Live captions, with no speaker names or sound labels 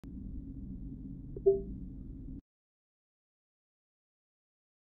Four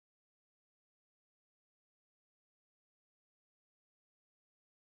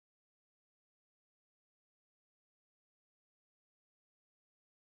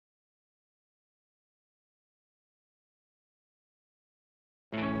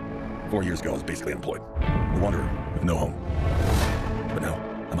years ago, I was basically unemployed. A wanderer with no home. But now,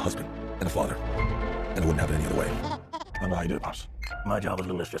 I'm a husband and a father. And it wouldn't happen any other way. I don't know how you do it, Pops. My job is a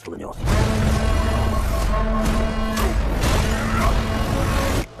little less stressful than yours.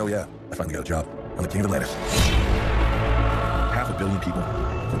 Oh yeah, I finally got a job. I'm the king of Atlantis. 500 million people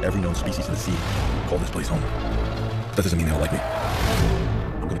from every known species in the sea call this place home. But that doesn't mean they don't like me.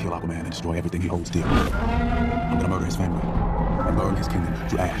 I'm gonna kill Aquaman and destroy everything he holds dear. I'm gonna murder his family and burn his kingdom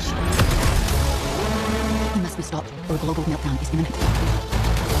to ash. He must be stopped, or a global meltdown is imminent. I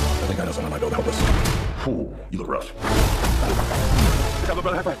think I know someone might be able to help us. Ooh, you look rough. Good job,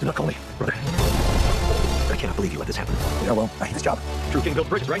 brother. High five. Do not call me brother. I cannot believe you let this happen. Yeah, well, I hate this job. True king builds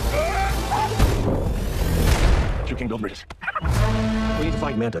bridges, right? True king builds bridges. We need to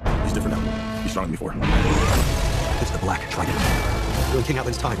find Manta. He's different now. He's stronger than before. It's the Black Trident. During King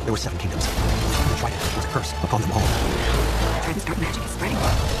Atlan's time, there were 7 kingdoms. The Trident was a curse upon them all. Trident's dark magic is spreading.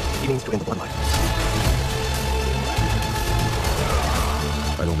 He means to end the bloodline.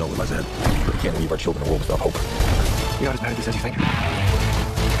 I don't know what lies ahead, but we can't leave our children in a world without hope. You're not as bad at this as you think.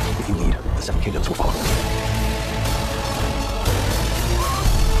 If you lead, the 7 kingdoms will follow.